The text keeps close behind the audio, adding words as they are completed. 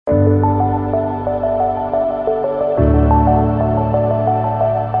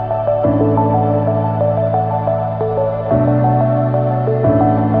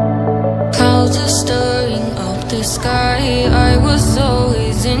the sky. I was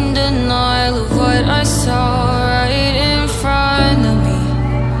always in denial of what I saw right in front of me.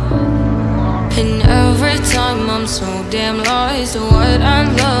 And every time I'm so damn lost to what I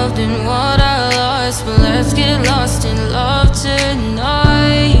loved and what I lost. But let's get lost in love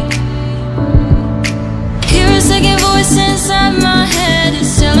tonight. Hear a second voice inside my head.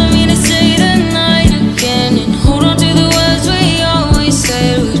 It's telling me to say the night again and hold on to the words we always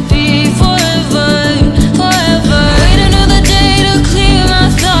said would be forever, forever. Wait another day to clear my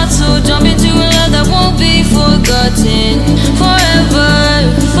thoughts, so jump into a love that won't be forgotten. Forever,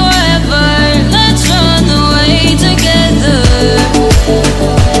 forever. Let's run away together.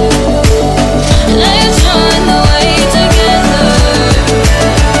 Let's run away together.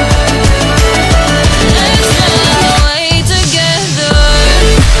 Let's run away together.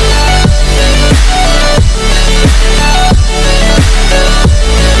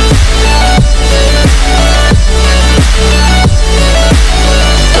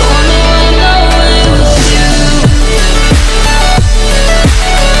 I wanna run away with you.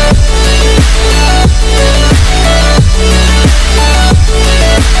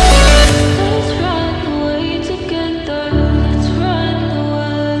 Let's run away together. Let's run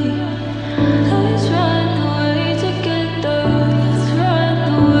away. Let's run away together. Let's run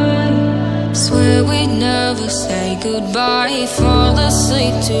away. Swear we'd never say goodbye. Fall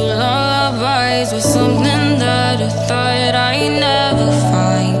asleep to lullabies with something that I thought I never